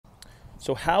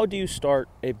So how do you start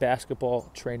a basketball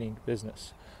training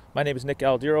business? My name is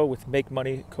Aldiero with Make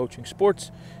Money Coaching Sports.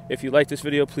 If you like this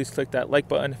video, please click that like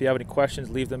button. If you have any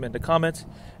questions, leave them in the comments.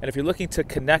 And if you're looking to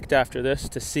connect after this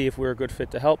to see if we're a good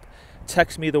fit to help,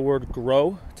 text me the word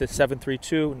GROW to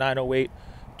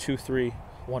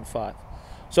 732-908-2315.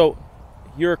 So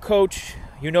you're a coach,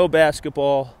 you know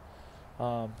basketball,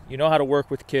 you know how to work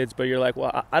with kids, but you're like,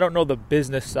 well, I don't know the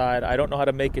business side. I don't know how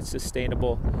to make it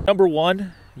sustainable. Number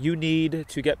one, you need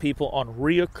to get people on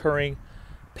reoccurring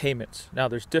payments. Now,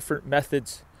 there's different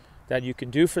methods that you can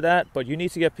do for that, but you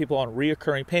need to get people on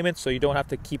reoccurring payments so you don't have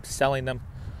to keep selling them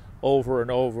over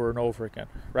and over and over again,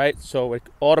 right? So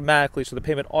the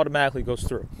payment automatically goes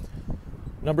through.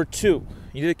 Number two,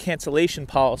 you need a cancellation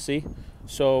policy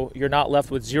so you're not left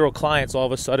with 0 clients all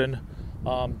of a sudden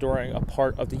during a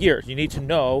part of the year. You need to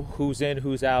know who's in,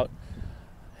 who's out,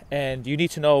 and you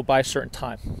need to know by a certain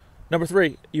time. Number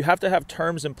three, you have to have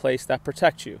terms in place that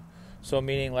protect you. So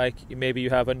meaning like maybe you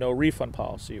have a no refund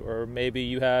policy, or maybe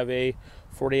you have a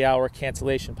 40-hour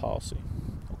cancellation policy,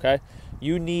 okay?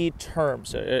 You need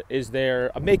terms. Is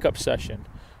there a makeup session?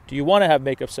 Do you want to have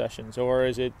makeup sessions, or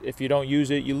is it if you don't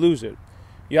use it, you lose it?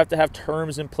 You have to have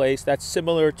terms in place that's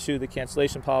similar to the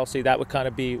cancellation policy. That would kind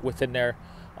of be within there,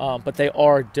 but they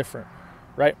are different,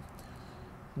 right?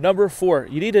 Number four,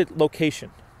 you need a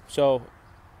location. So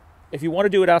if you want to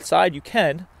do it outside, you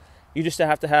can. You just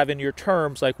have to have in your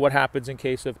terms like what happens in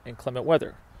case of inclement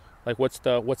weather, like what's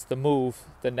the move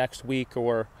the next week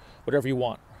or whatever you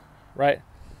want, right?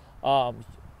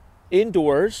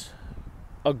 Indoors,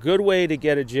 a good way to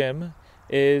get a gym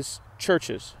is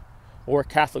churches or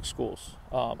Catholic schools.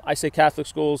 I say Catholic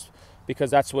schools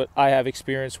because that's what I have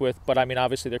experience with, but I mean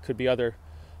obviously there could be other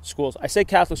schools. I say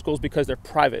Catholic schools because they're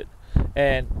private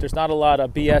and there's not a lot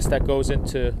of BS that goes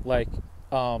into like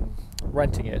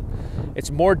renting it.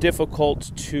 It's more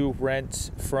difficult to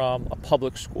rent from a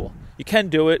public school. You can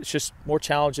do it, it's just more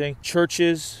challenging.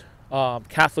 Churches,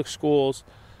 Catholic schools,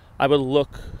 I would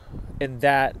look in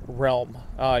that realm,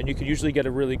 and you can usually get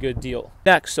a really good deal.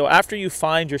 Next, so after you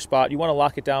find your spot, you want to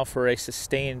lock it down for a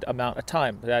sustained amount of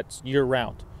time. That's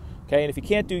year-round. Okay, and if you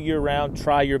can't do year-round,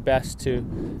 try your best to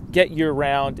get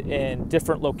year-round in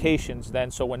different locations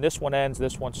then, so when this one ends,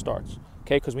 this one starts.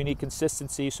 Okay, because we need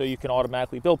consistency so you can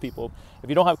automatically build people. If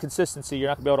you don't have consistency, you're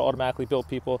not going to be able to automatically build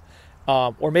people.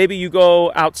 Or maybe you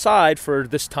go outside for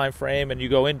this time frame and you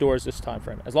go indoors this time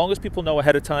frame. As long as people know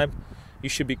ahead of time, you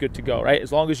should be good to go, right?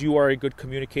 As long as you are a good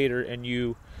communicator and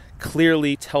you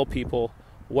clearly tell people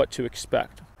what to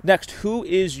expect. Next, who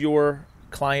is your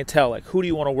clientele? Like, who do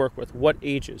you want to work with? What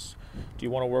ages? Do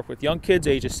you want to work with young kids,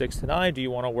 ages 6 to 9? Do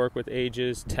you want to work with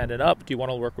ages 10 and up? Do you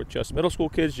want to work with just middle school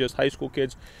kids, just high school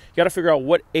kids? You got to figure out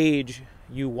what age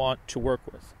you want to work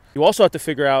with. You also have to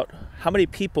figure out how many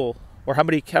people or how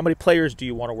many players do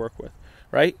you want to work with,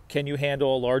 right? Can you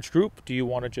handle a large group? Do you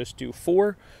want to just do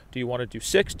 4? Do you want to do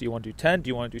 6? Do you want to do 10? Do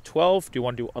you want to do 12? Do you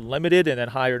want to do unlimited and then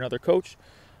hire another coach?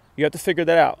 You have to figure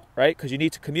that out, right? Because you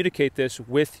need to communicate this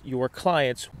with your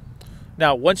clients.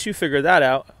 Now, once you figure that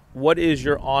out, what is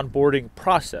your onboarding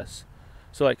process?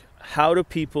 So like, how do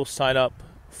people sign up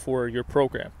for your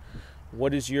program?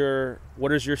 What is your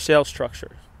sales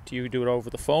structure? Do you do it over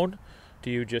the phone? Do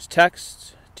you just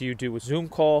text? Do you do a Zoom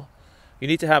call? You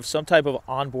need to have some type of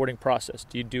onboarding process.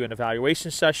 Do you do an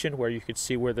evaluation session where you can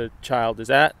see where the child is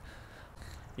at?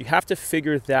 You have to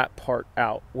figure that part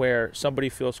out where somebody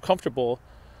feels comfortable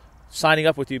signing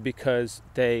up with you because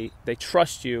they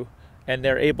trust you and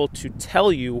they're able to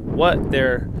tell you what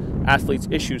their athletes'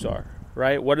 issues are,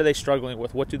 right? What are they struggling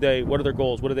with? What are their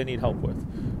goals? What do they need help with?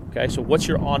 Okay, so what's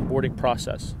your onboarding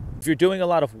process? If you're doing a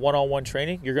lot of one-on-one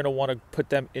training, you're going to want to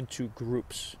put them into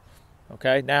groups.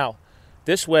 Okay, now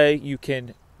this way you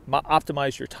can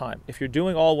optimize your time. If you're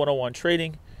doing all one-on-one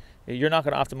training, you're not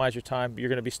going to optimize your time. You're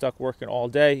going to be stuck working all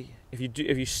day. If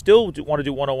you still want to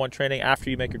do one-on-one training after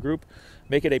you make a group,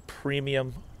 make it a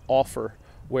premium offer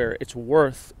where it's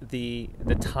worth the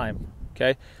time,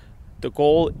 okay? The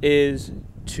goal is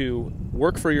to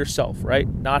work for yourself, right?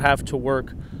 Not have to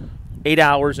work 8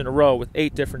 hours in a row with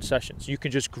 8 different sessions. You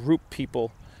can just group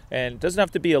people, and it doesn't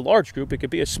have to be a large group. It could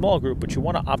be a small group, but you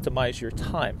want to optimize your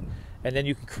time, and then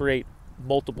you can create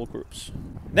multiple groups.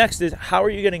 Next is, how are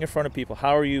you getting in front of people?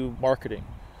 How are you marketing?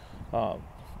 Do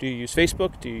you use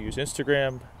Facebook? Do you use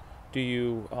Instagram? Do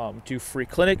you do free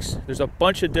clinics? There's a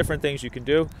bunch of different things you can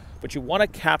do, but you want to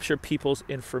capture people's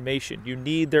information. You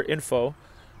need their info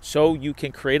so you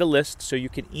can create a list so you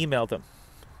can email them,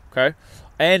 okay?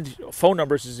 And phone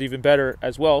numbers is even better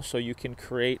as well, so you can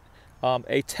create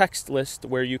a text list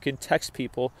where you can text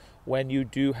people when you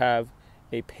do have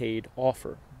a paid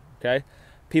offer, okay?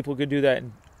 People can do that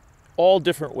in all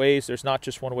different ways. There's not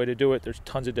just one way to do it. There's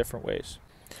tons of different ways.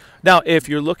 Now, if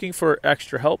you're looking for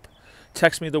extra help,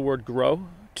 text me the word GROW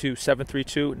to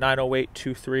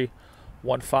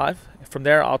 732-908-2315. From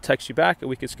there, I'll text you back and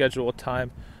we can schedule a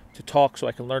time to talk so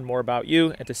I can learn more about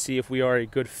you and to see if we are a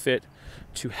good fit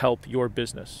to help your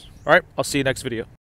business. All right, I'll see you next video.